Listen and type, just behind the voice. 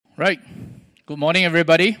Right. Good morning,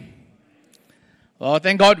 everybody. Well,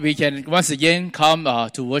 thank God we can once again come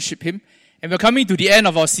to worship Him. And we're coming to the end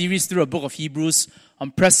of our series through the book of Hebrews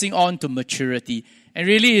on pressing on to maturity. And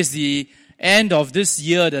really is the end of this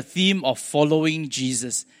year, the theme of following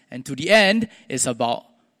Jesus. And to the end is about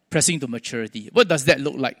pressing to maturity. What does that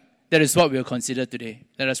look like? That is what we'll consider today.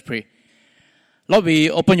 Let us pray. Lord,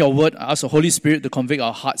 we open your word. I ask the Holy Spirit to convict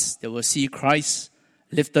our hearts that we'll see Christ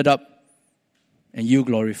lifted up and you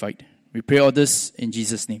glorified. We pray all this in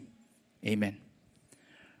Jesus' name. Amen.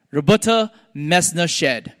 Roberta Messner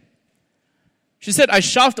shared. She said, I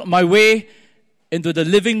shoved my way into the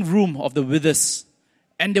living room of the Withers,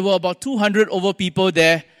 and there were about 200 over people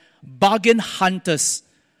there, bargain hunters,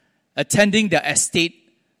 attending their estate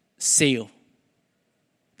sale.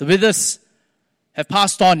 The Withers have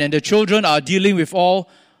passed on, and the children are dealing with all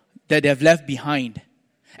that they have left behind.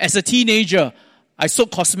 As a teenager, I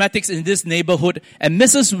sold cosmetics in this neighborhood, and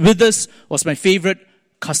Mrs. Withers was my favorite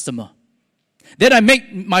customer. Then I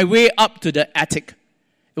made my way up to the attic.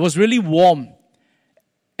 It was really warm.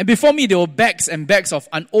 And before me, there were bags and bags of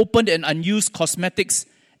unopened and unused cosmetics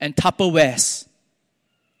and Tupperwares.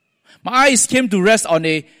 My eyes came to rest on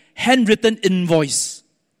a handwritten invoice.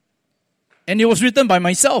 And it was written by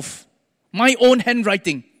myself, my own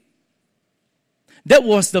handwriting. That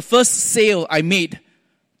was the first sale I made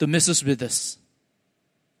to Mrs. Withers.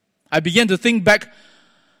 I began to think back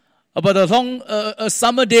about a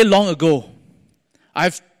summer day long ago.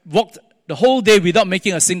 I've walked the whole day without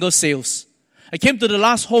making a single sales. I came to the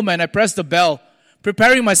last home and I pressed the bell,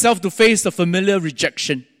 preparing myself to face the familiar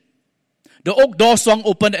rejection. The oak door swung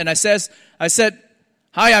open and I said,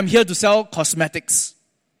 "Hi, I'm here to sell cosmetics."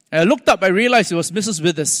 And I looked up, I realized it was Mrs.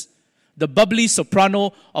 Withers, the bubbly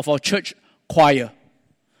soprano of our church choir.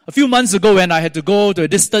 A few months ago, when I had to go to a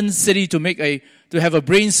distant city to have a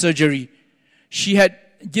brain surgery, she had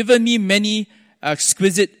given me many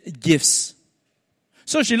exquisite gifts.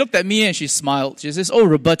 So she looked at me and she smiled. She says, "Oh,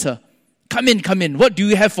 Roberta, come in. What do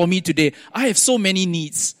you have for me today? I have so many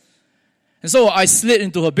needs." And so I slid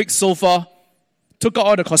into her big sofa, took out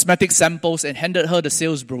all the cosmetic samples and handed her the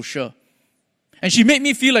sales brochure. And she made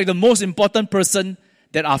me feel like the most important person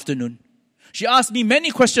that afternoon. She asked me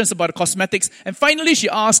many questions about the cosmetics, and finally she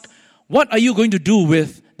asked, "What are you going to do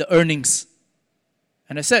with the earnings?"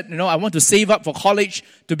 And I said, I want to save up for college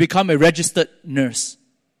to become a registered nurse.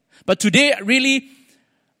 But today, really,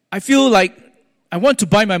 I feel like I want to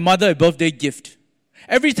buy my mother a birthday gift.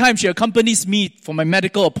 Every time she accompanies me for my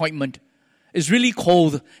medical appointment, it's really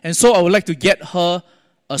cold, and so I would like to get her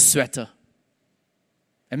a sweater.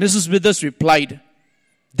 And Mrs. Withers replied,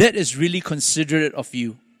 "That is really considerate of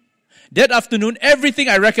you." That afternoon, everything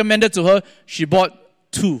I recommended to her, she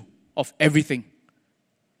bought 2 of everything.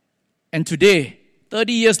 And today,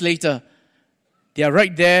 30 years later, they are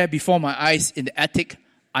right there before my eyes in the attic,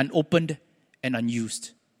 unopened and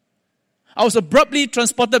unused. I was abruptly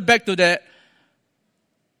transported back to that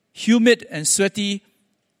humid and sweaty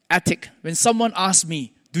attic when someone asked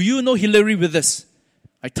me, "Do you know Hillary Withers?"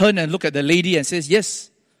 I turned and looked at the lady and says, "Yes,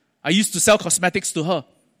 I used to sell cosmetics to her.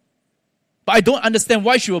 But I don't understand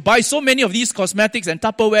why she will buy so many of these cosmetics and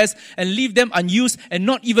Tupperwares and leave them unused and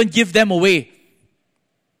not even give them away."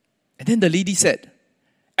 And then the lady said,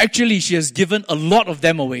 actually she has given a lot of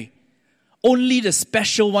them away. Only the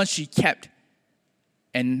special ones she kept.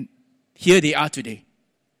 And here they are today.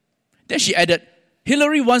 Then she added,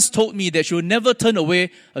 "Hillary once told me that she will never turn away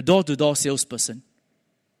a door-to-door salesperson.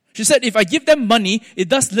 She said, if I give them money, it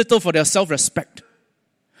does little for their self-respect.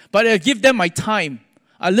 But I give them my time.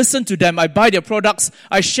 I listen to them. I buy their products.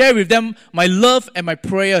 I share with them my love and my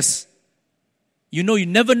prayers. You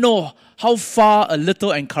never know how far a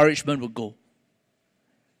little encouragement will go."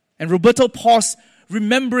 And Roberta paused,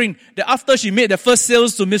 remembering that after she made the first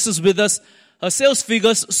sales to Mrs. Withers, her sales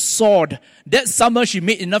figures soared. That summer, she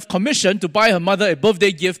made enough commission to buy her mother a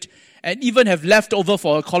birthday gift and even have left over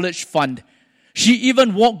for her college fund. She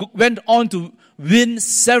even went on to win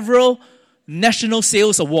several national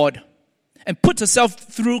sales awards and put herself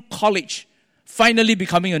through college, finally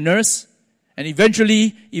becoming a nurse and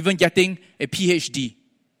eventually even getting a PhD.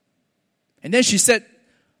 And then she said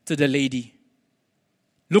to the lady,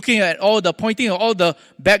 pointing at all the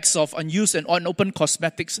bags of unused and unopened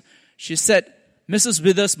cosmetics, she said, "Mrs.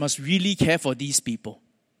 Withers must really care for these people."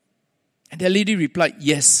 And the lady replied,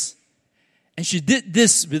 "Yes." And she did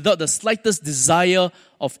this without the slightest desire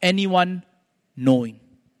of anyone knowing.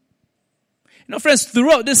 Friends,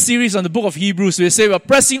 throughout this series on the book of Hebrews, we say we're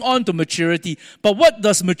pressing on to maturity. But what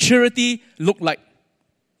does maturity look like?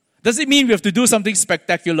 Does it mean we have to do something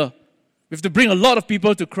spectacular? We have to bring a lot of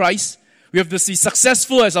people to Christ. We have to be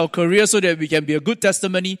successful as our career so that we can be a good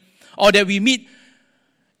testimony. or that we meet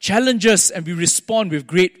challenges and we respond with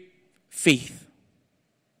great faith.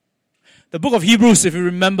 The book of Hebrews, if you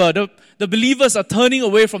remember, the believers are turning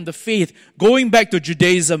away from the faith, going back to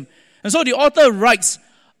Judaism. And so the author writes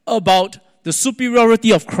about the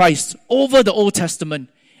superiority of Christ over the Old Testament.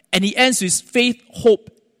 And he ends with faith, hope,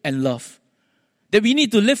 and love. That we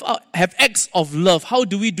need to live out, have acts of love. How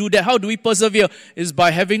do we do that? How do we persevere? Is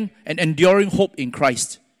by having an enduring hope in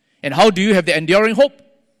Christ. And how do you have the enduring hope?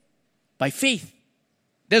 By faith.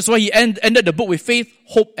 That's why he ended the book with faith,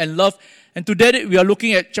 hope, and love. And today we are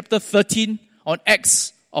looking at chapter 13 on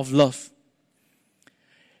acts of love.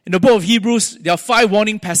 In the book of Hebrews, there are 5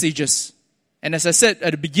 warning passages. And as I said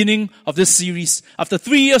at the beginning of this series, after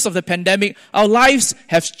 3 years of the pandemic, our lives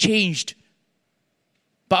have changed.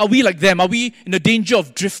 But are we like them? Are we in the danger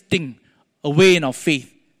of drifting away in our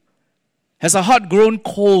faith? Has our heart grown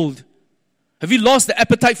cold? Have we lost the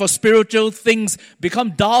appetite for spiritual things,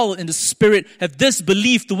 become dull in the spirit, have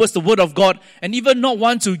disbelief towards the word of God, and even not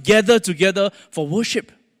want to gather together for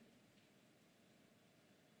worship?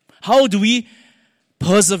 How do we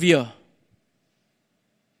persevere?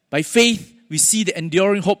 By faith, we see the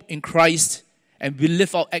enduring hope in Christ, and we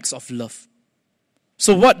live out acts of love.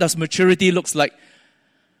 So what does maturity look like?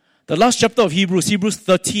 The last chapter of Hebrews, Hebrews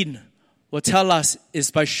 13, will tell us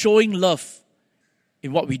is by showing love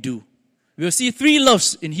in what we do. We will see 3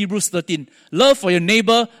 loves in Hebrews 13. Love for your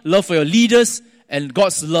neighbor, love for your leaders, and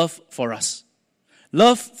God's love for us.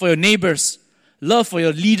 Love for your neighbors, love for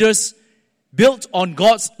your leaders, built on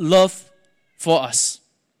God's love for us.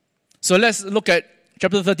 So let's look at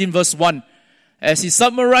chapter 13, verse 1. As he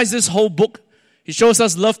summarizes this whole book, he shows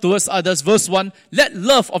us love towards others. Verse 1, let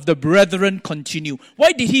love of the brethren continue.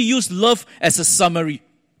 Why did he use love as a summary?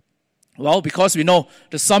 Well, because we know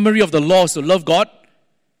the summary of the law is to love God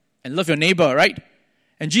and love your neighbor, right?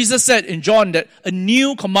 And Jesus said in John that a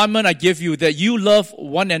new commandment I give you, that you love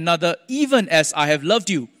one another even as I have loved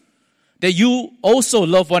you. That you also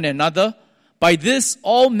love one another. By this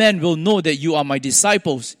all men will know that you are my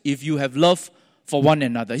disciples if you have love for one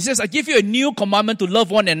another. He says, I give you a new commandment to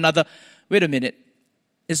love one another. Wait a minute.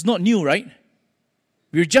 It's not new, right?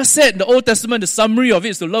 We just said in the Old Testament, the summary of it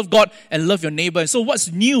is to love God and love your neighbor. And so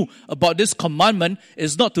what's new about this commandment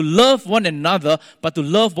is not to love one another, but to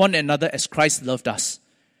love one another as Christ loved us.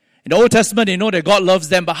 In the Old Testament, they know that God loves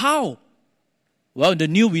them, but how? Well, in the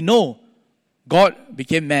New, we know God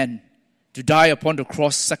became man to die upon the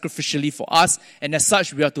cross sacrificially for us, and as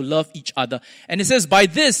such, we are to love each other. And it says, by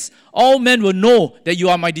this, all men will know that you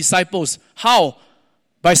are my disciples. How?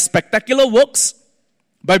 By spectacular works?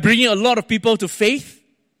 By bringing a lot of people to faith?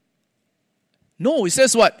 No, it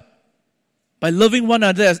says what? By loving one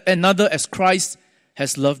another as Christ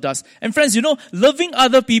has loved us. And friends, you know, loving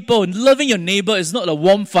other people and loving your neighbor is not a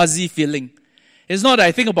warm, fuzzy feeling. It's not that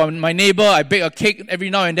I think about my neighbor, I bake a cake every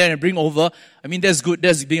now and then and bring over. I mean, that's good,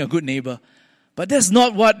 that's being a good neighbor. But that's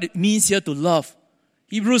not what it means here to love.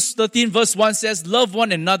 Hebrews 13 verse 1 says, love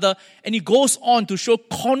one another. And it goes on to show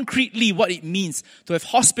concretely what it means to have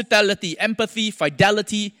hospitality, empathy,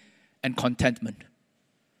 fidelity, and contentment.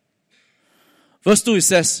 Verse 2, it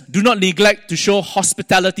says, do not neglect to show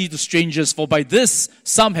hospitality to strangers, for by this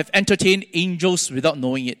some have entertained angels without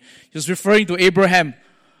knowing it. He was referring to Abraham,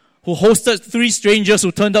 who hosted 3 strangers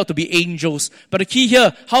who turned out to be angels. But the key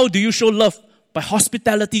here, how do you show love? By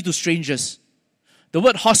hospitality to strangers. The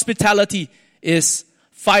word hospitality is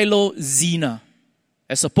philoxena,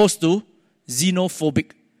 as opposed to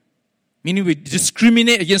xenophobic, meaning we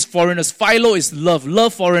discriminate against foreigners. Philo is love,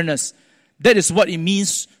 love foreigners. That is what it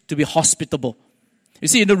means to be hospitable. You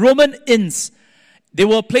see, in the Roman inns, they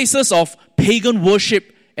were places of pagan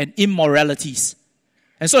worship and immoralities.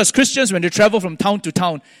 And so as Christians, when they travel from town to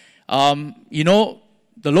town,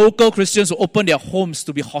 the local Christians will open their homes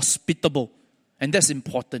to be hospitable. And that's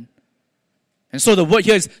important. And so the word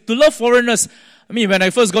here is to love foreigners. I mean, when I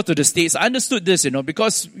first got to the States, I understood this,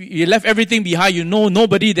 because you left everything behind,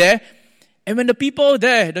 nobody there. And when the people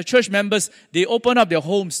there, the church members, they open up their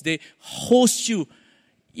homes, they host you.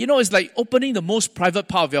 It's like opening the most private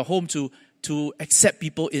part of your home to accept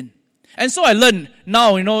people in. And so I learned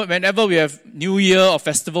now, whenever we have New Year or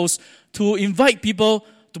festivals, to invite people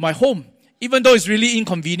to my home. Even though it's really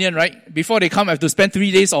inconvenient, right? Before they come, I have to spend 3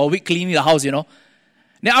 days or a week cleaning the house, Then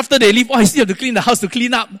after they leave, I still have to clean the house to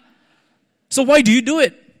clean up. So why do you do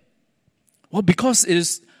it? Well, because it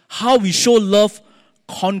is how we show love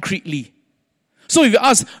concretely. So if you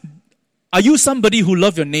ask, are you somebody who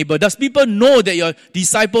loves your neighbor? Does people know that you're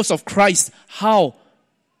disciples of Christ? How?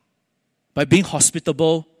 By being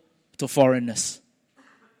hospitable to foreigners.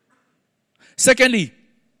 Secondly,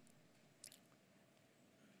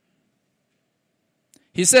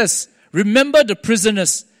 He says, remember the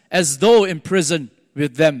prisoners as though in prison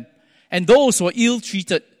with them, and those who are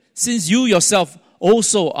ill-treated, since you yourself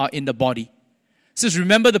also are in the body. He says,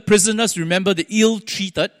 remember the prisoners, remember the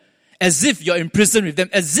ill-treated, as if you're in prison with them,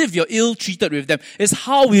 as if you're ill-treated with them. It's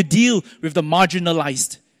how we deal with the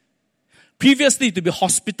marginalized. Previously, to be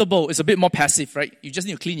hospitable is a bit more passive, right? You just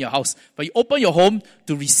need to clean your house. But you open your home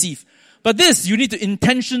to receive. But this, you need to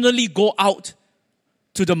intentionally go out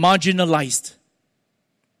to the marginalized,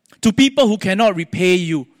 to people who cannot repay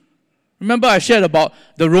you. Remember I shared about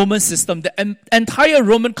the Roman system. The entire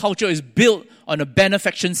Roman culture is built on a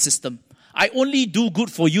benefaction system. I only do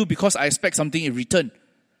good for you because I expect something in return.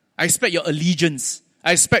 I expect your allegiance.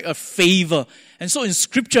 I expect a favor. And so in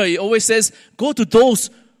scripture, it always says, go to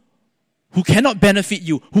those who cannot benefit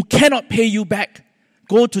you, who cannot pay you back.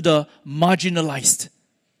 Go to the marginalized.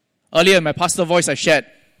 Earlier in my pastor voice, I shared,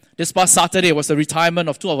 this past Saturday was the retirement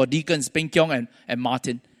of two of our deacons, Peng Kiong and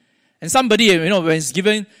Martin. And somebody, when he's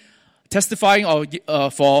testifying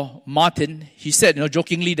for Martin, he said,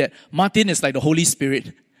 jokingly that Martin is like the Holy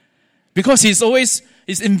Spirit. Because he's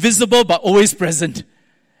invisible but always present.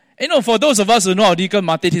 For those of us who know our deacon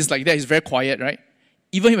Martin, he's like that. He's very quiet, right?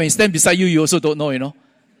 Even when he stands beside you, you also don't know,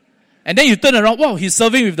 And then you turn around, wow, he's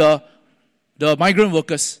serving with the migrant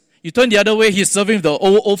workers. You turn the other way, he's serving with the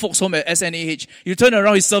old folks home at SNAH. You turn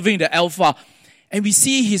around, he's serving the Alpha. And we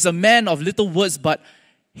see he's a man of little words, but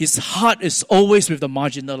his heart is always with the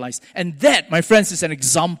marginalized. And that, my friends, is an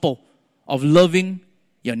example of loving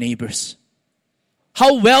your neighbors.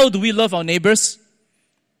 How well do we love our neighbors?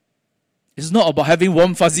 It's not about having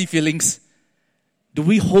warm, fuzzy feelings. Do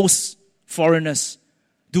we host foreigners?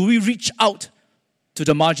 Do we reach out to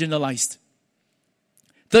the marginalized?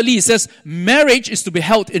 Thirdly, it says, marriage is to be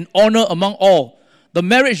held in honor among all. The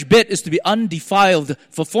marriage bed is to be undefiled.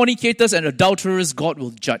 For fornicators and adulterers, God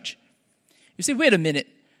will judge. You say, wait a minute.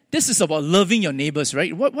 This is about loving your neighbors,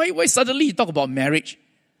 right? Why suddenly you talk about marriage?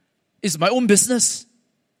 It's my own business.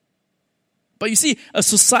 But you see, a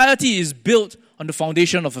society is built on the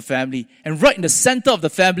foundation of a family. And right in the center of the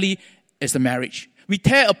family is the marriage. We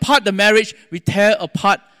tear apart the marriage, we tear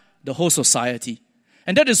apart the whole society.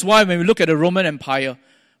 And that is why when we look at the Roman Empire,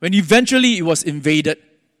 when eventually it was invaded,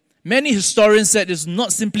 many historians said it's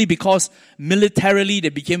not simply because militarily they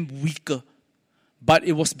became weaker, but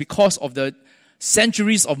it was because of the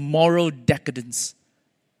centuries of moral decadence.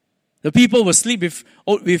 The people will sleep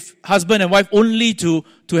with husband and wife only to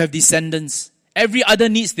have descendants. Every other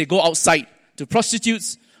needs, they go outside to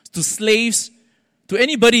prostitutes, to slaves, to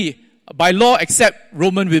anybody by law except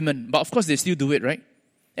Roman women. But of course they still do it, right?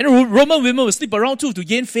 And Roman women will sleep around too to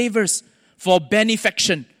gain favors for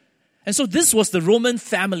benefaction. And so this was the Roman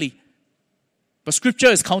family. But scripture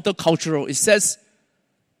is countercultural. It says,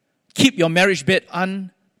 keep your marriage bed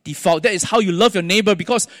undefiled. That is how you love your neighbor,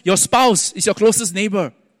 because your spouse is your closest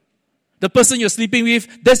neighbor. The person you're sleeping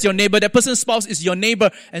with, that's your neighbor. That person's spouse is your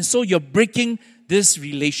neighbor. And so you're breaking this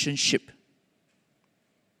relationship.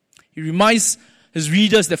 He reminds his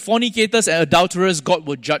readers that fornicators and adulterers God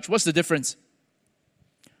will judge. What's the difference?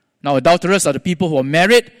 Now, adulterers are the people who are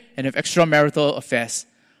married and have extramarital affairs.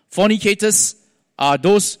 Fornicators are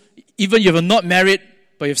those, even if you're not married,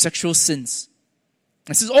 but you have sexual sins.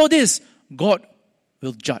 And since all this, God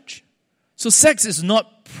will judge. So sex is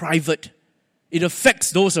not private. It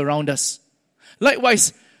affects those around us.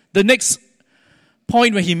 Likewise, the next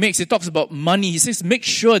point when he talks about money. He says, make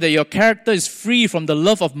sure that your character is free from the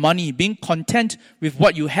love of money, being content with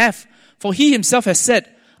what you have. For he himself has said,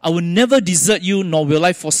 I will never desert you, nor will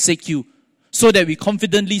I forsake you. So that we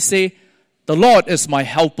confidently say, the Lord is my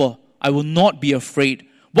helper. I will not be afraid.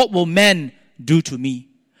 What will man do to me?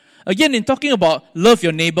 Again, in talking about love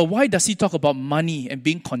your neighbor, why does he talk about money and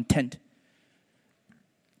being content?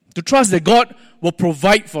 To trust that God will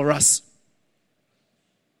provide for us.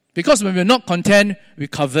 Because when we're not content, we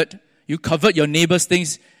covet. You covet your neighbor's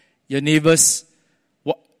things, your neighbor's,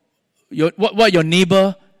 what your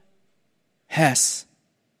neighbor has.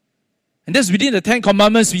 And that's within the 10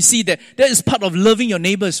 Commandments, we see that is part of loving your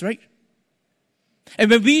neighbors, right?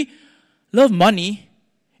 And when we love money,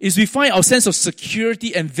 is we find our sense of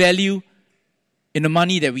security and value in the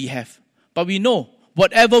money that we have. But we know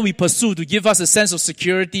whatever we pursue to give us a sense of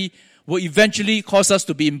security will eventually cause us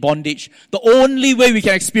to be in bondage. The only way we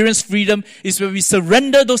can experience freedom is when we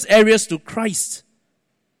surrender those areas to Christ.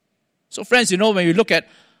 So friends, when we look at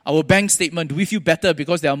our bank statement, do we feel better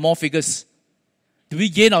because there are more figures? Do we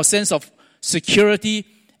gain our sense of security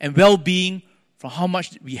and well-being from how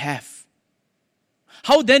much we have?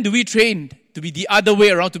 How then do we train to be the other way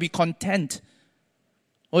around, to be content?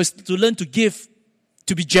 Or is to learn to give,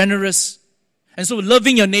 to be generous? And so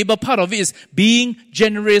loving your neighbor, part of it is being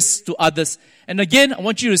generous to others. And again, I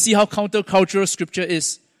want you to see how countercultural scripture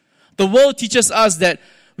is. The world teaches us that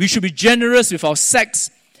we should be generous with our sex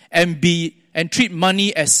and treat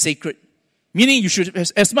money as sacred. Meaning you should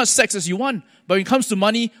have as much sex as you want, but when it comes to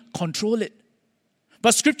money, control it.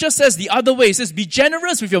 But scripture says the other way. It says be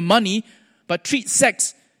generous with your money, but treat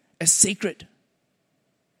sex as sacred.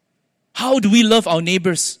 How do we love our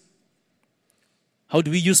neighbors? How do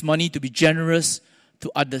we use money to be generous to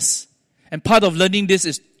others? And part of learning this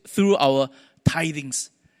is through our tithings.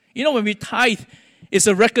 You know, when we tithe, it's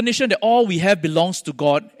a recognition that all we have belongs to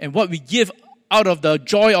God, and what we give out of the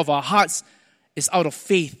joy of our hearts is out of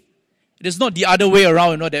faith. It is not the other way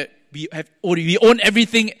around, that we own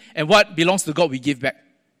everything, and what belongs to God we give back.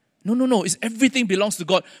 No. It's everything belongs to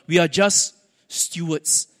God. We are just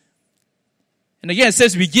stewards. And again, it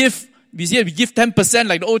says we give 10%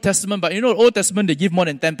 like the Old Testament, but the Old Testament, they give more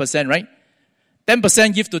than 10%, right?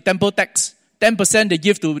 10% give to temple tax, 10% they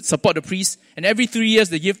give to support the priests, and every 3 years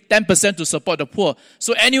they give 10% to support the poor.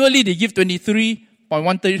 So annually they give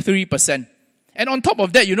 23.133%. And on top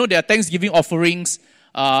of that, there are Thanksgiving offerings,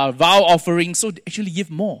 vow offerings, so they actually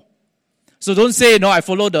give more. So don't say, no, I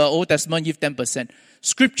follow the Old Testament, give 10%.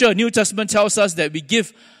 Scripture, New Testament tells us that we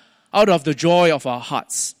give out of the joy of our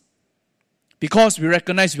hearts. Because we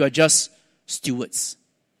recognize we are just stewards.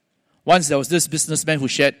 Once there was this businessman who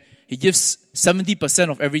shared, he gives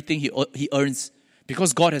 70% of everything he earns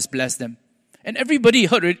because God has blessed them. And everybody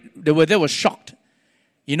heard it, they were shocked.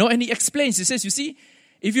 And he explains, he says, you see,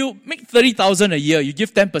 if you make 30,000 a year, you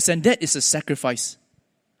give 10%, that is a sacrifice.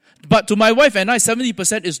 But to my wife and I,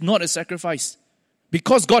 70% is not a sacrifice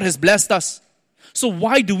because God has blessed us. So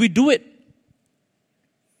why do we do it?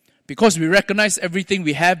 Because we recognize everything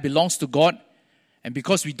we have belongs to God, and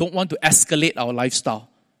because we don't want to escalate our lifestyle.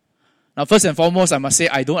 Now, first and foremost, I must say,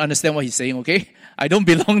 I don't understand what he's saying, okay? I don't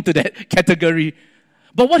belong to that category.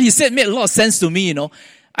 But what he said made a lot of sense to me, I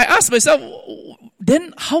asked myself,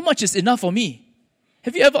 then how much is enough for me?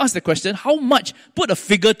 Have you ever asked the question, how much? Put a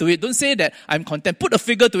figure to it. Don't say that I'm content. Put a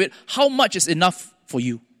figure to it. How much is enough for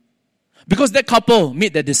you? Because that couple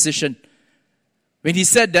made that decision. When he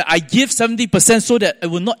said that I give 70% so that it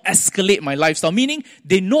will not escalate my lifestyle. Meaning,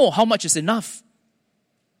 they know how much is enough.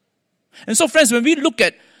 And so friends, when we look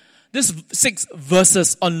at these 6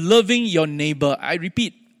 verses on loving your neighbor, I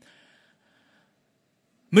repeat,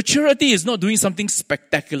 maturity is not doing something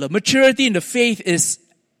spectacular. Maturity in the faith is,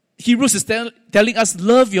 Hebrews is telling us,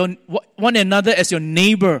 love one another as your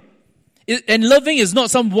neighbor. And loving is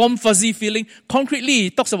not some warm, fuzzy feeling. Concretely,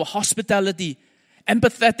 it talks about hospitality,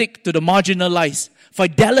 empathetic to the marginalized,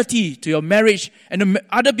 fidelity to your marriage and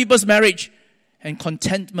other people's marriage, and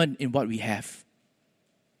contentment in what we have.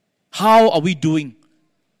 How are we doing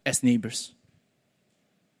as neighbors?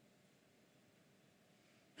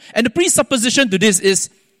 And the presupposition to this is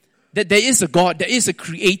that there is a God, there is a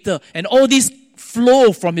creator, and all these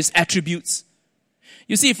flow from his attributes.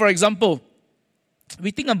 You see, for example,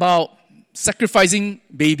 we think about sacrificing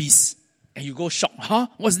babies, and you go shocked.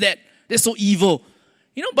 What's that? That's so evil.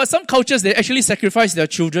 But some cultures, they actually sacrifice their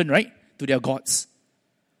children, right, to their gods.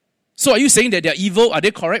 So are you saying that they're evil? Are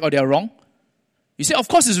they correct or they're wrong? You say, of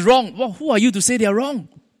course it's wrong. Well, who are you to say they're wrong?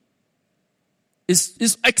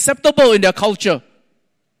 It's acceptable in their culture,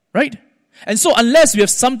 right? And so unless we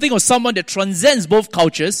have something or someone that transcends both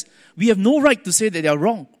cultures, we have no right to say that they are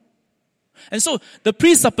wrong. And so the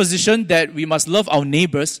presupposition that we must love our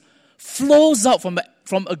neighbors flows out from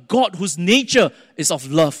a God whose nature is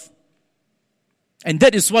of love. And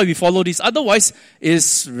that is why we follow this. Otherwise,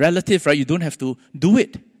 it's relative, right? You don't have to do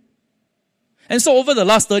it. And so over the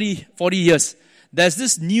last 30, 40 years, there's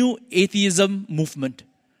this new atheism movement.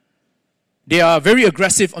 They are very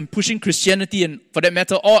aggressive on pushing Christianity and, for that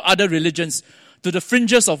matter, all other religions to the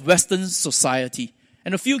fringes of Western society.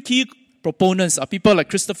 And a few key proponents are people like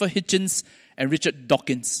Christopher Hitchens and Richard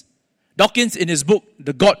Dawkins. Dawkins, in his book,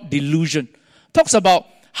 The God Delusion, talks about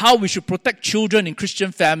how we should protect children in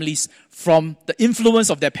Christian families from the influence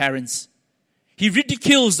of their parents. He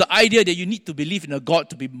ridicules the idea that you need to believe in a God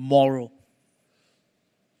to be moral.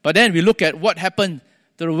 But then we look at what happened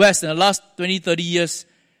to the West in the last 20, 30 years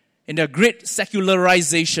in their great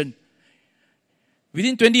secularization.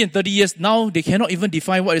 Within 20 and 30 years, now they cannot even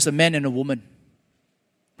define what is a man and a woman.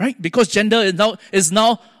 Right? Because gender is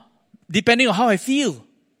now depending on how I feel.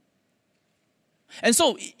 And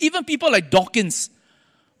so even people like Dawkins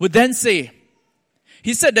would then say,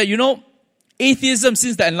 he said that, atheism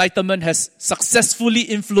since the Enlightenment has successfully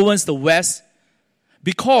influenced the West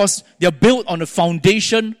because they are built on a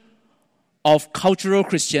foundation of cultural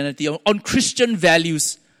Christianity, on Christian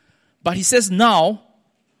values. But he says now,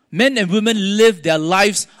 Men and women live their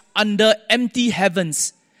lives under empty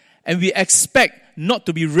heavens, and we expect not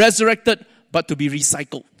to be resurrected, but to be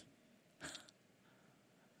recycled.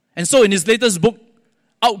 And so in his latest book,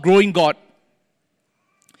 Outgrowing God,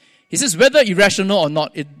 he says, whether irrational or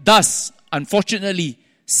not, it does, unfortunately,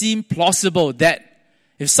 seem plausible that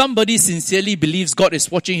if somebody sincerely believes God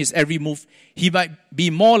is watching his every move, he might be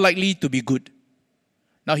more likely to be good.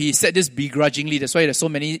 Now, he said this begrudgingly. That's why there's so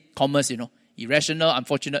many commas, irrational,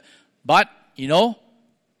 unfortunate. But,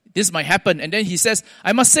 this might happen. And then he says,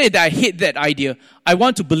 I must say that I hate that idea. I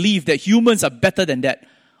want to believe that humans are better than that.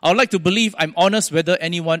 I would like to believe I'm honest whether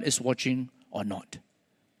anyone is watching or not.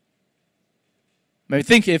 I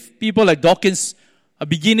think if people like Dawkins are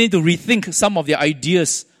beginning to rethink some of their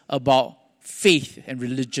ideas about faith and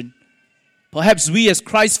religion, perhaps we as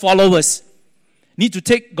Christ followers need to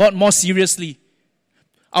take God more seriously.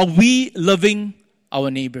 Are we loving our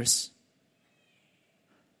neighbors?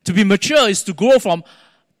 To be mature is to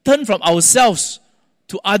turn from ourselves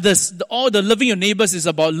to others. All the loving your neighbors is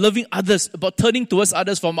about loving others, about turning towards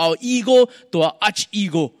others from our ego to our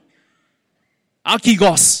arch-ego.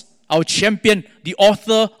 Archegos, our champion, the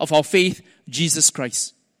author of our faith, Jesus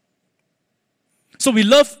Christ. So we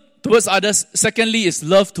love towards others. Secondly is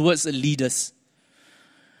love towards the leaders.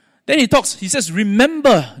 Then he says,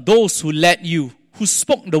 remember those who led you, who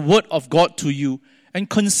spoke the word of God to you, and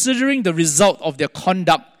considering the result of their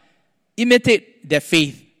conduct, imitate their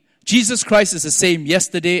faith. Jesus Christ is the same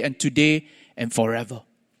yesterday and today and forever.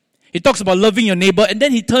 He talks about loving your neighbor, and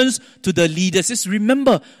then he turns to the leaders. He says,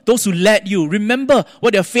 remember those who led you. Remember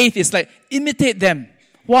what their faith is like. Imitate them.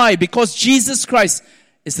 Why? Because Jesus Christ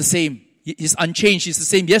is the same. He's unchanged. He's the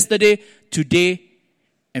same yesterday, today,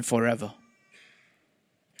 and forever.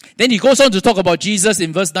 Then he goes on to talk about Jesus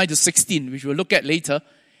in verse 9 to 16, which we'll look at later.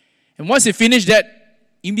 And once he finished that,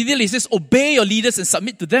 immediately he says, obey your leaders and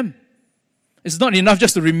submit to them. It's not enough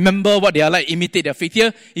just to remember what they are like, imitate their faith.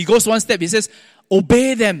 Here, he goes one step. He says,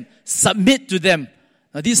 obey them, submit to them.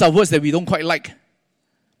 Now, these are words that we don't quite like.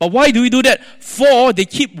 But why do we do that? For they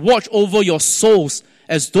keep watch over your souls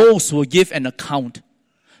as those who will give an account.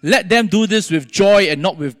 Let them do this with joy and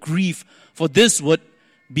not with grief, for this would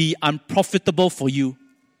be unprofitable for you.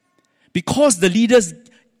 Because the leaders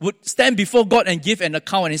would stand before God and give an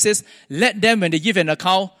account. And he says, let them, when they give an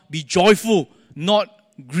account, be joyful, not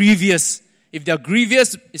grievous. If they're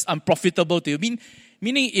grievous, it's unprofitable to you.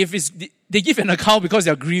 Meaning, if they give an account because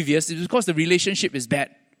they're grievous, it's because the relationship is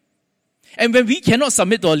bad. And when we cannot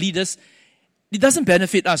submit to our leaders, it doesn't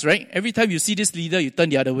benefit us, right? Every time you see this leader, you turn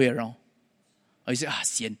the other way around. Or you say,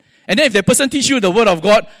 sian. And then if that person teaches you the word of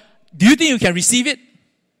God, do you think you can receive it?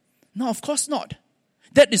 No, of course not.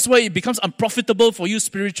 That is why it becomes unprofitable for you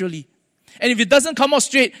spiritually. And if it doesn't come out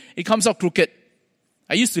straight, it comes out crooked.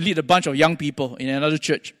 I used to lead a bunch of young people in another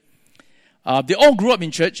church. They all grew up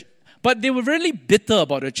in church, but they were really bitter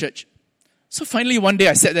about the church. So finally one day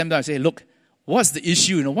I sat them down and said, look, what's the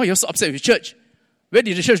issue? Why are you so upset with church? Where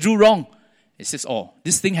did the church do wrong? It says,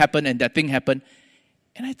 this thing happened and that thing happened.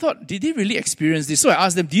 And I thought, did they really experience this? So I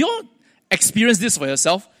asked them, do you all experience this for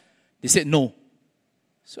yourself? They said, no.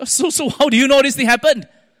 So how do you know this thing happened?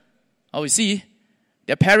 You see,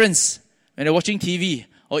 their parents, when they're watching TV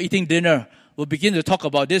or eating dinner, will begin to talk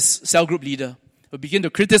about this cell group leader, will begin to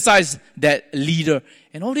criticize that leader.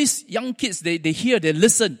 And all these young kids, they hear, they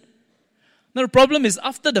listen. Now the problem is,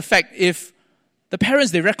 after the fact, if the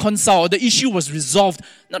parents, they reconcile, the issue was resolved,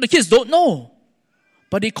 now the kids don't know.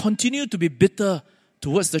 But they continue to be bitter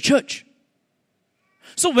towards the church.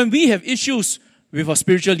 So when we have issues with our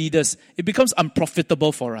spiritual leaders, it becomes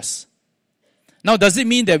unprofitable for us. Now, does it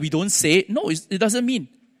mean that we don't say it? No, it doesn't mean.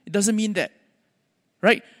 It doesn't mean that.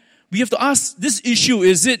 Right? We have to ask this issue,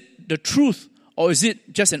 is it the truth or is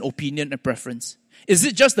it just an opinion and preference? Is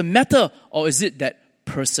it just the matter or is it that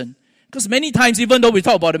person? Because many times, even though we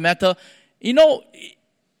talk about the matter,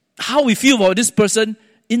 how we feel about this person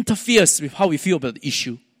interferes with how we feel about the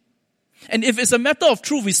issue. And if it's a matter of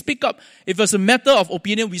truth, we speak up. If it's a matter of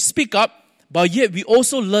opinion, we speak up. But yet we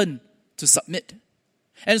also learn to submit.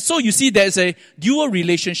 And so you see there's a dual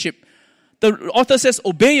relationship. The author says,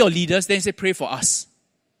 obey your leaders. Then he says, pray for us.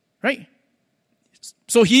 Right?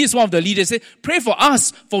 So he is one of the leaders. He says, pray for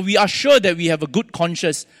us, for we are sure that we have a good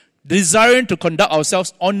conscience, desiring to conduct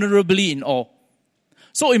ourselves honorably in all.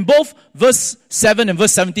 So in both verse 7 and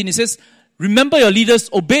verse 17, it says, remember your leaders,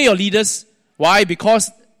 obey your leaders. Why?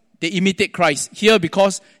 Because they imitate Christ. Here,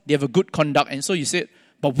 because they have a good conduct. And so you said,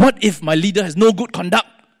 but what if my leader has no good conduct?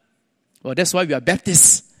 Well, that's why we are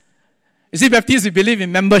Baptists. You see, Baptists, we believe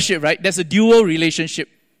in membership, right? There's a dual relationship.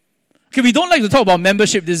 Okay, we don't like to talk about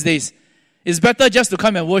membership these days. It's better just to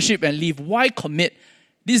come and worship and leave. Why commit?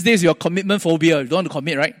 These days, you are commitment phobia. You don't want to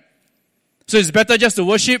commit, right? So it's better just to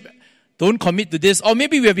worship. Don't commit to this. Or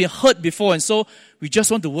maybe we have been hurt before, and so we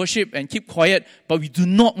just want to worship and keep quiet, but we do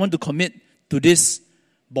not want to commit to this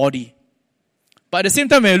body. But at the same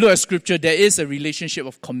time, when you look at Scripture, there is a relationship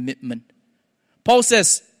of commitment. Paul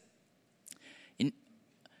says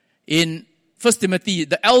in 1 Timothy,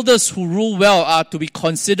 the elders who rule well are to be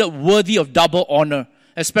considered worthy of double honor,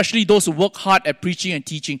 especially those who work hard at preaching and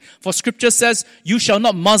teaching. For Scripture says, you shall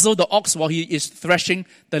not muzzle the ox while he is threshing.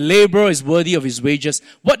 The laborer is worthy of his wages.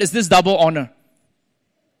 What is this double honor?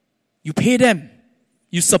 You pay them.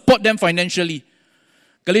 You support them financially.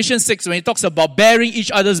 Galatians 6, when he talks about bearing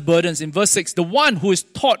each other's burdens, in verse 6, the one who is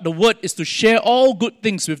taught the word is to share all good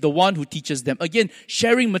things with the one who teaches them. Again,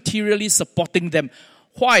 sharing materially, supporting them.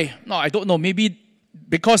 Why? No, I don't know. Maybe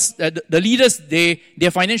because the leaders,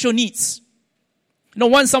 their financial needs.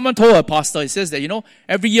 Once someone told a pastor, he says that,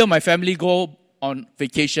 every year my family go on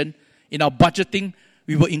vacation. In our budgeting,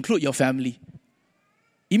 we will include your family.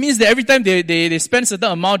 It means that every time they spend a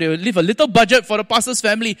certain amount, they will leave a little budget for the pastor's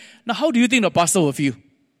family. Now, how do you think the pastor will feel?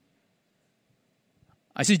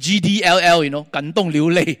 I say GDLL, 感动流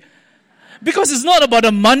泪. Because it's not about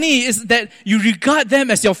the money, it's that you regard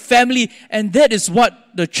them as your family, and that is what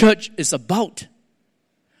the church is about.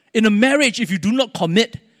 In a marriage, if you do not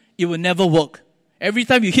commit, it will never work. Every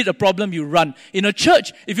time you hit a problem, you run. In a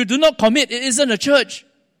church, if you do not commit, it isn't a church.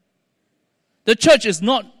 The church is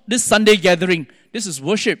not this Sunday gathering. This is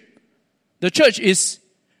worship. The church is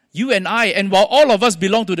you and I, and while all of us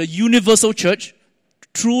belong to the universal church,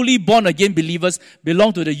 truly born again believers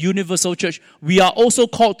belong to the universal church, we are also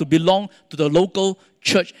called to belong to the local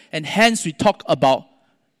church, and hence we talk about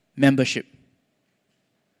membership.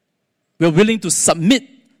 We're willing to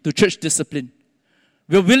submit to church discipline.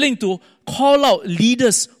 We're willing to call out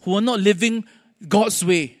leaders who are not living God's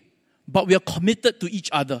way, but we are committed to each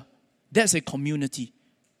other. That's a community.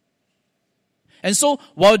 And so,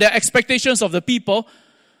 while there are expectations of the people,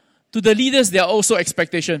 to the leaders, there are also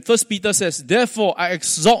expectations. 1 Peter says, therefore, I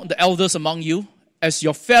exhort the elders among you as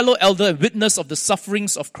your fellow elder and witness of the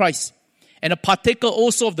sufferings of Christ, and a partaker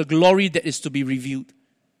also of the glory that is to be revealed.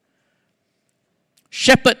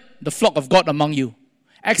 Shepherd the flock of God among you,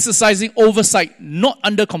 exercising oversight, not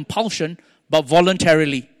under compulsion, but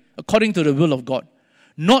voluntarily, according to the will of God,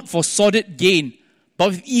 not for sordid gain, but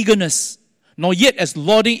with eagerness, nor yet as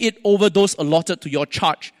lording it over those allotted to your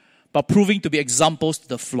charge, but proving to be examples to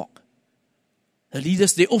the flock. The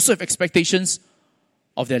leaders, they also have expectations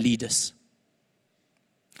of their leaders.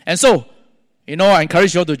 And so, I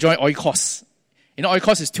encourage you all to join Oikos.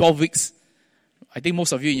 Oikos is 12 weeks. I think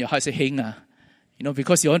most of you in your heart say, heng,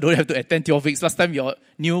 because you don't have to attend 12 weeks. Last time your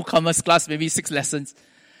newcomers class, maybe 6 lessons.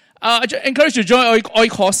 I encourage you to join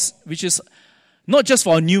Oikos, which is not just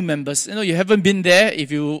for our new members. You haven't been there.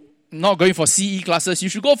 If you're not going for CE classes, you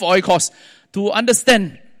should go for Oikos to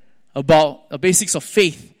understand about the basics of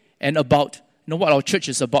faith and about what our church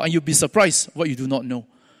is about. And you'll be surprised what you do not know.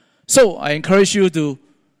 So I encourage you to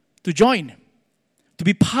join, to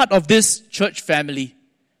be part of this church family.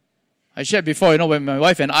 I shared before, when my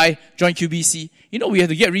wife and I joined QBC, we had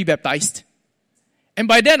to get rebaptized. And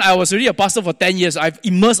by then, I was already a pastor for 10 years. I've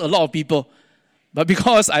immersed a lot of people. But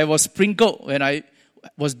because I was sprinkled when I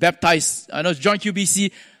was baptized, joined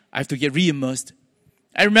QBC, I have to get re-immersed.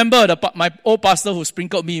 I remember my old pastor who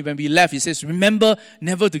sprinkled me when we left, he says, remember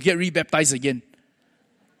never to get rebaptized again.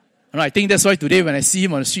 And I think that's why today when I see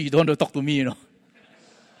him on the street, he don't want to talk to me,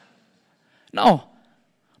 No.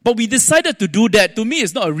 But we decided to do that. To me,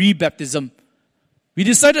 it's not a rebaptism. We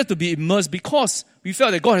decided to be immersed because we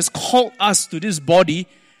felt that God has called us to this body,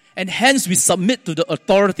 and hence we submit to the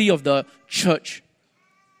authority of the church.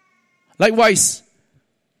 Likewise,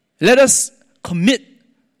 let us commit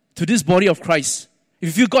to this body of Christ.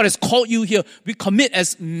 If you feel God has called you here, we commit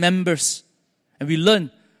as members, and we learn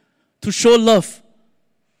to show love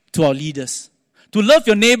to our leaders. To love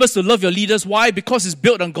your neighbors, to love your leaders. Why? Because it's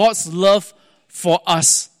built on God's love for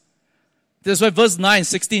us. That's why verse 9,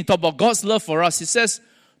 16 talk about God's love for us. He says,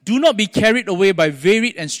 do not be carried away by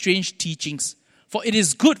varied and strange teachings, for it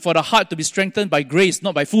is good for the heart to be strengthened by grace,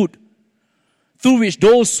 not by food, through which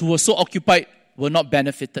those who were so occupied were not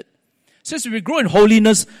benefited. It says we grow in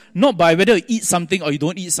holiness, not by whether you eat something or you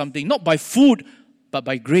don't eat something, not by food, but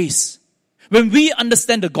by grace. When we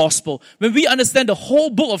understand the gospel, when we understand the whole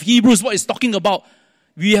book of Hebrews, what it's talking about,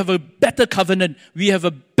 we have a better covenant, we have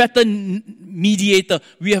a better mediator,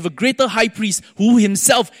 we have a greater high priest who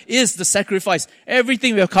himself is the sacrifice.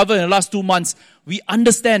 Everything we have covered in the last 2 months, we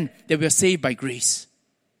understand that we are saved by grace.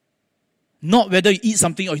 Not whether you eat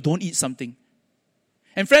something or you don't eat something.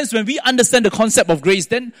 And friends, when we understand the concept of grace,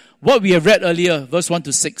 then what we have read earlier, verse 1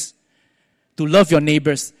 to 6, to love your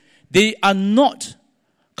neighbors, they are not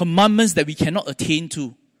commandments that we cannot attain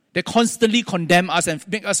to. They constantly condemn us and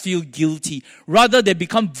make us feel guilty. Rather, they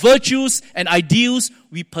become virtues and ideals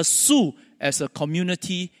we pursue as a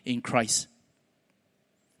community in Christ.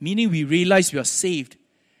 Meaning we realize we are saved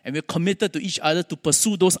and we're committed to each other to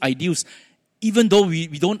pursue those ideals, even though we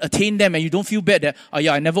don't attain them, and you don't feel bad that,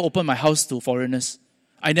 I never open my house to foreigners.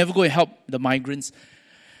 I never go and help the migrants.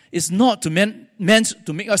 It's not meant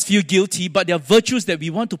to make us feel guilty, but they are virtues that we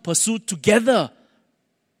want to pursue together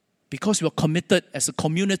because we are committed as a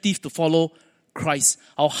community to follow Christ.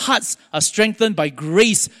 Our hearts are strengthened by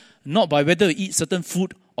grace, not by whether we eat certain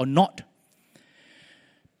food or not.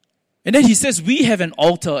 And then he says, we have an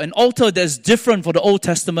altar that is different from the Old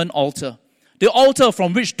Testament altar. The altar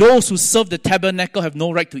from which those who serve the tabernacle have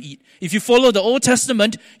no right to eat. If you follow the Old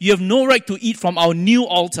Testament, you have no right to eat from our new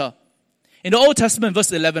altar. In the Old Testament,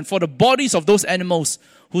 verse 11, for the bodies of those animals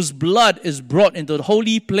whose blood is brought into the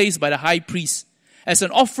holy place by the high priest as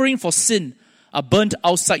an offering for sin are burnt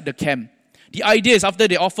outside the camp. The idea is after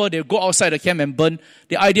they offer, they go outside the camp and burn.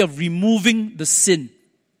 The idea of removing the sin.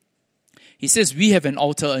 He says, we have an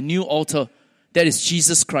altar, a new altar, that is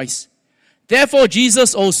Jesus Christ. Therefore,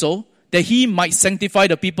 Jesus also, that he might sanctify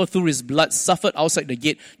the people through his blood, suffered outside the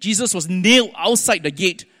gate. Jesus was nailed outside the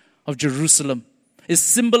gate of Jerusalem. It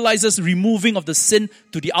symbolizes removing of the sin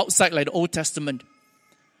to the outside like the Old Testament.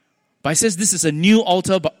 But it says this is a new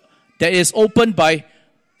altar that is opened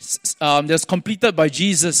that's completed by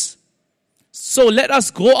Jesus. So let us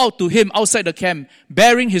go out to him outside the camp,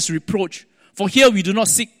 bearing his reproach. For here we do not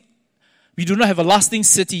have a lasting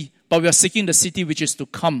city, but we are seeking the city which is to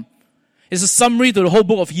come. It's a summary to the whole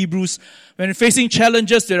book of Hebrews. When facing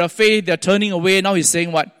challenges to their faith, they're turning away. Now he's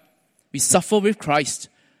saying what? We suffer with Christ.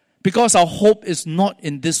 Because our hope is not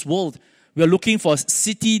in this world. We are looking for a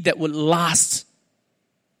city that would last.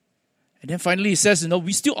 And then finally he says,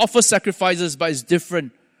 we still offer sacrifices, but it's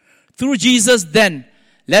different. Through Jesus then,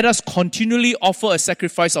 let us continually offer a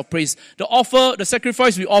sacrifice of praise. The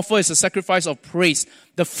sacrifice we offer is a sacrifice of praise.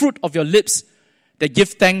 The fruit of your lips that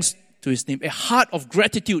give thanks to his name. A heart of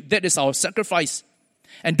gratitude, that is our sacrifice.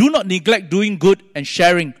 And do not neglect doing good and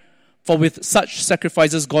sharing, for with such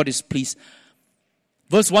sacrifices God is pleased.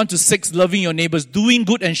 Verse 1 to 6, loving your neighbors, doing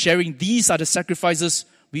good and sharing. These are the sacrifices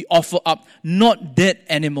we offer up, not dead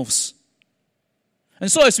animals.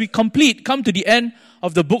 And so as we come to the end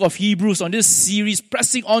of the book of Hebrews on this series,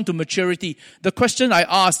 pressing on to maturity, the question I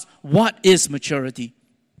asked, what is maturity?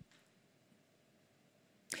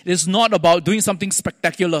 It is not about doing something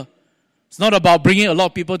spectacular. It's not about bringing a lot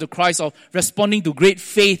of people to Christ or responding to great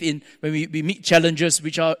faith when we meet challenges,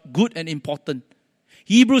 which are good and important.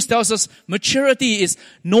 Hebrews tells us maturity is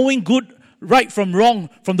knowing good, right from wrong,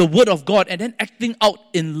 from the word of God, and then acting out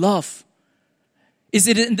in love. It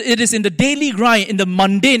is in the daily grind, in the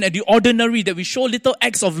mundane and the ordinary that we show little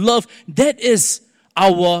acts of love. That is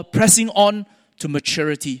our pressing on to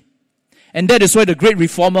maturity. And that is why the great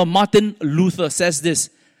reformer Martin Luther says this: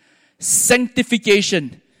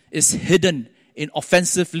 sanctification is hidden in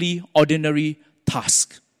offensively ordinary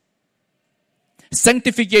tasks.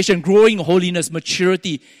 Sanctification, growing holiness,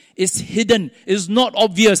 maturity is hidden, is not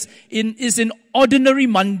obvious, is in ordinary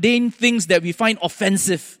mundane things that we find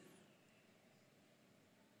offensive.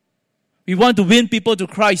 We want to win people to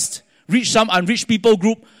Christ, reach some unreached people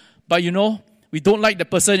group, but we don't like the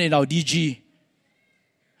person in our DG.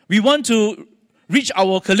 We want to reach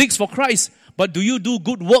our colleagues for Christ, but do you do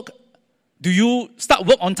good work? Do you start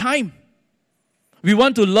work on time? We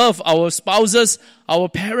want to love our spouses, our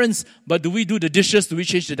parents, but do we do the dishes? Do we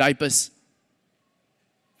change the diapers?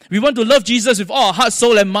 We want to love Jesus with all our heart,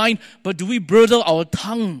 soul, and mind, but do we bridle our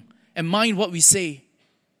tongue and mind what we say?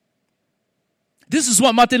 This is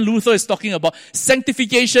what Martin Luther is talking about.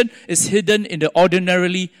 Sanctification is hidden in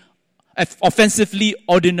the offensively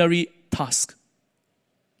ordinary task.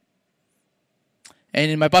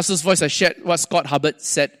 And in my pastor's voice, I shared what Scott Hubbard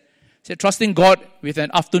said. He said, trusting God with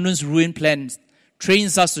an afternoon's ruined plan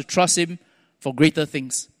trains us to trust him for greater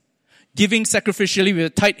things. Giving sacrificially with a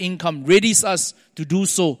tight income readies us to do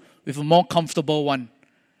so with a more comfortable one.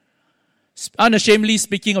 Unashamedly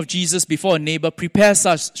speaking of Jesus before a neighbor prepares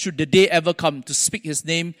us, should the day ever come, to speak his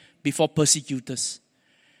name before persecutors.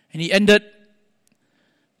 And he ended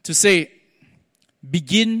to say,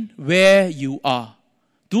 begin where you are.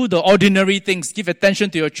 Do the ordinary things. Give attention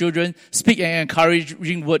to your children. Speak an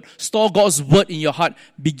encouraging word. Store God's word in your heart.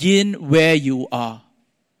 Begin where you are.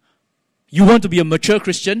 You want to be a mature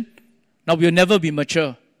Christian? Now, we will never be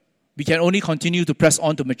mature. We can only continue to press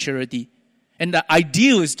on to maturity. And the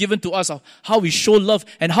ideal is given to us of how we show love.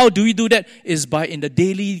 And how do we do that? Is by in the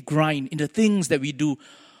daily grind, in the things that we do.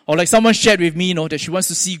 Or like someone shared with me, that she wants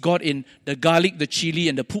to see God in the garlic, the chili,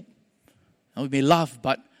 and the poop. Now we may laugh,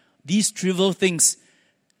 but these trivial things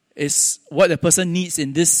is what the person needs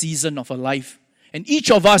in this season of her life. And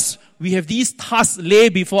each of us, we have these tasks lay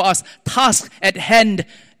before us, tasks at hand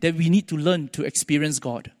that we need to learn to experience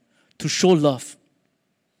God, to show love.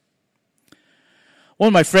 One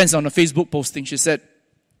of my friends on a Facebook posting, she said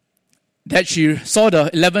that she saw the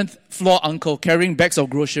 11th floor uncle carrying bags of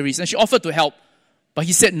groceries and she offered to help, but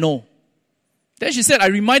he said no. Then she said, I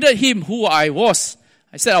reminded him who I was.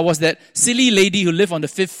 I said I was that silly lady who lived on the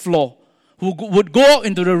 5th floor, who would go out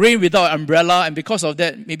into the rain without an umbrella, and because of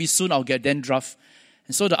that, maybe soon I'll get dandruff.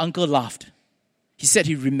 And so the uncle laughed. He said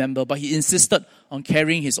he remembered, but he insisted on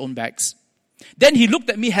carrying his own bags. Then he looked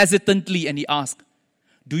at me hesitantly and he asked,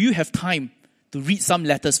 do you have time to read some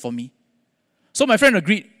letters for me? So my friend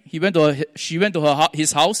agreed. She went to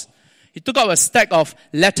his house. He took out a stack of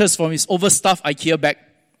letters from his overstuffed IKEA bag.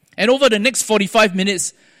 And over the next 45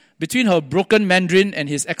 minutes, between her broken Mandarin and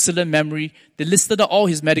his excellent memory, they listed out all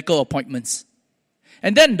his medical appointments.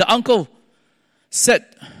 And then the uncle said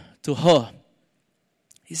to her,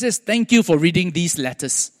 he says, thank you for reading these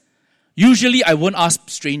letters. Usually I won't ask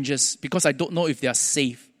strangers because I don't know if they are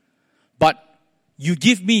safe. But you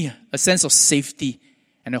give me a sense of safety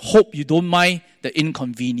and I hope you don't mind the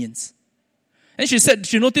inconvenience. And she said,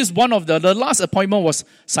 she noticed one of the last appointment was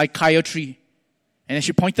psychiatry. And then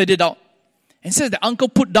she pointed it out. And says the uncle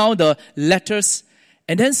put down the letters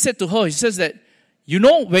and then said to her, he says that,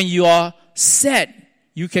 when you are sad,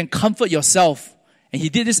 you can comfort yourself. And he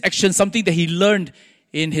did this action, something that he learned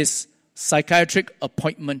in his psychiatric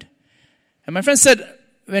appointment. And my friend said,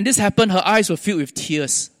 when this happened, her eyes were filled with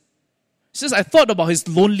tears. She says, I thought about his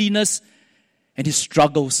loneliness and his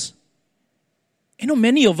struggles.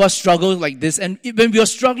 Many of us struggle like this. And when we are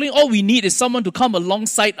struggling, all we need is someone to come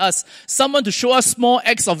alongside us. Someone to show us small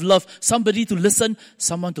acts of love. Somebody to listen.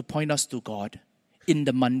 Someone to point us to God in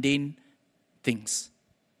the mundane things.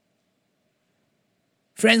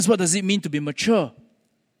 Friends, what does it mean to be mature?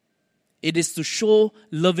 It is to show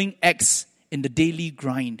loving acts in the daily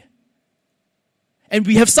grind. And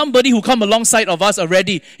we have somebody who come alongside of us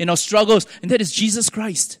already in our struggles. And that is Jesus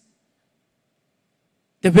Christ.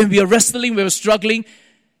 That when we are wrestling, when we're struggling,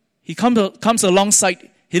 He comes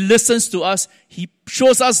alongside. He listens to us. He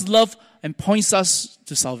shows us love and points us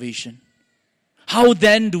to salvation. How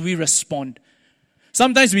then do we respond?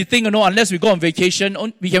 Sometimes we think, unless we go on vacation,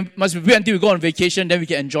 must wait until we go on vacation, then we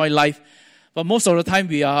can enjoy life. But most of the time,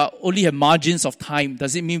 we only have margins of time.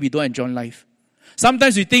 Does it mean we don't enjoy life?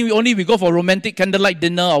 Sometimes we think we go for a romantic candlelight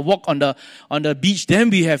dinner or walk on the beach,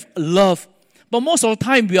 then we have love. But most of the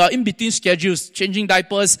time, we are in between schedules, changing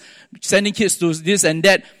diapers, sending kids to this and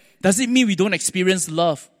that. Does it mean we don't experience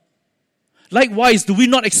love? Likewise, do we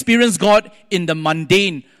not experience God in the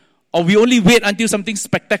mundane? Or we only wait until something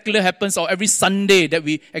spectacular happens, or every Sunday that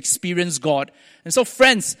we experience God? And so,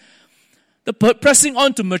 friends, the pressing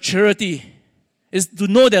on to maturity is to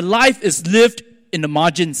know that life is lived in the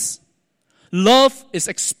margins. Love is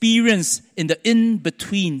experienced in the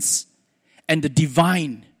in-betweens. And the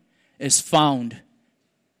divine is found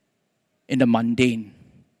in the mundane.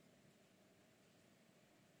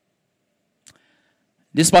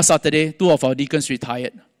 This past Saturday, 2 of our deacons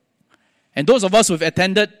retired. And those of us who have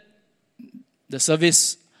attended the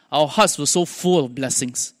service, our hearts were so full of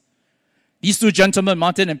blessings. These 2 gentlemen,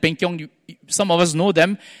 Martin and Peng Kiong, some of us know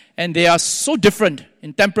them, and they are so different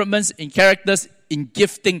in temperaments, in characters, in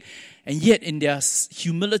gifting, and yet in their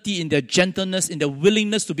humility, in their gentleness, in their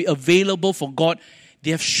willingness to be available for God,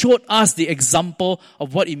 they have showed us the example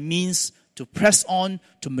of what it means to press on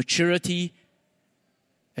to maturity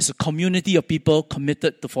as a community of people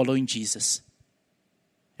committed to following Jesus.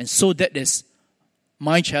 And so that is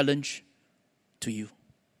my challenge to you.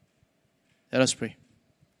 Let us pray.